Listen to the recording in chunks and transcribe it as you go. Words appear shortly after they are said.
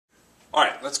All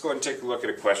right, let's go ahead and take a look at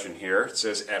a question here. It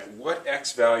says, at what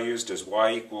x values does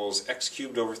y equals x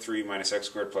cubed over 3 minus x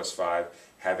squared plus 5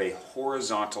 have a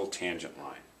horizontal tangent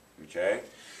line? Okay,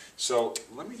 so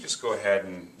let me just go ahead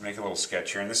and make a little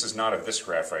sketch here. And this is not of this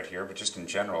graph right here, but just in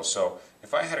general. So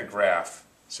if I had a graph,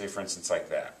 say for instance like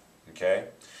that, okay?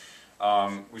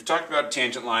 We've talked about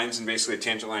tangent lines, and basically a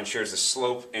tangent line shares the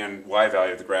slope and y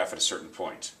value of the graph at a certain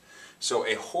point. So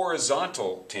a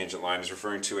horizontal tangent line is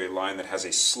referring to a line that has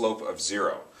a slope of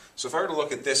 0. So if I were to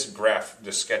look at this graph,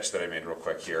 the sketch that I made real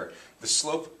quick here, the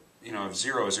slope of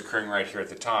 0 is occurring right here at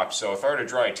the top. So if I were to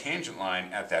draw a tangent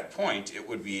line at that point, it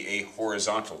would be a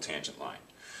horizontal tangent line.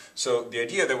 So the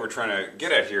idea that we're trying to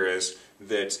get at here is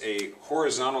that a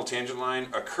horizontal tangent line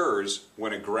occurs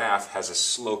when a graph has a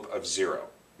slope of 0.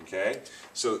 Okay?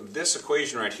 So this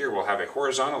equation right here will have a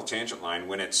horizontal tangent line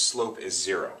when its slope is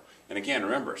 0. And again,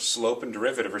 remember, slope and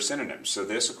derivative are synonyms. So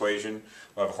this equation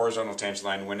will have a horizontal tangent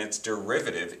line when its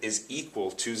derivative is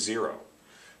equal to 0.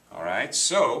 All right,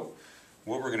 so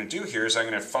what we're going to do here is I'm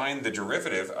going to find the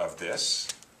derivative of this.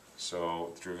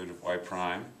 So the derivative of y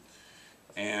prime.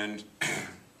 And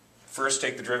first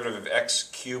take the derivative of x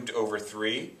cubed over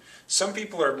 3. Some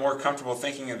people are more comfortable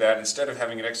thinking of that, instead of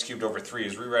having it x cubed over 3,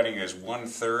 is rewriting it as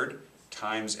 1/3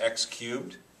 times x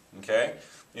cubed. Okay?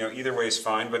 Either way is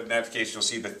fine, but in that case you'll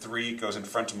see the 3 goes in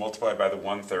front to multiply by the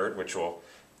 1/3, which will,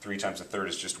 3 times a third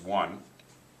is just 1.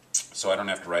 So I don't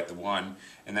have to write the 1,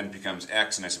 and then it becomes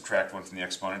x, and I subtract 1 from the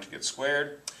exponent to get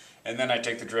squared. And then I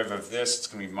take the derivative of this, it's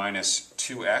going to be minus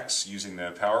 2x using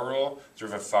the power rule.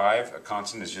 Derivative of 5, a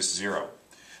constant, is just 0.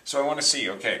 So I want to see,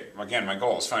 okay, again, my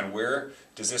goal is find where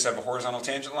does this have a horizontal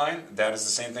tangent line? That is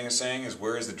the same thing as saying is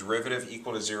where is the derivative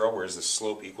equal to 0, where is the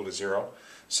slope equal to 0?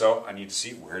 So I need to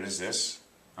see where does this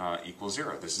equal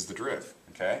 0. This is the deriv,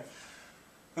 okay?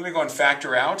 Let me go and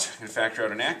factor out. I'm going to factor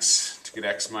out an x to get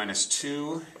x minus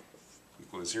 2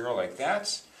 equal to 0 like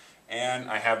that. And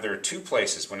I have there two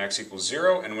places, when x equals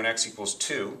 0 and when x equals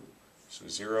 2. So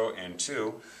 0 and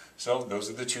 2. So those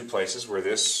are the two places where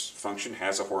this function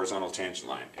has a horizontal tangent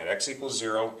line, at x equals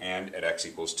 0 and at x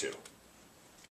equals 2.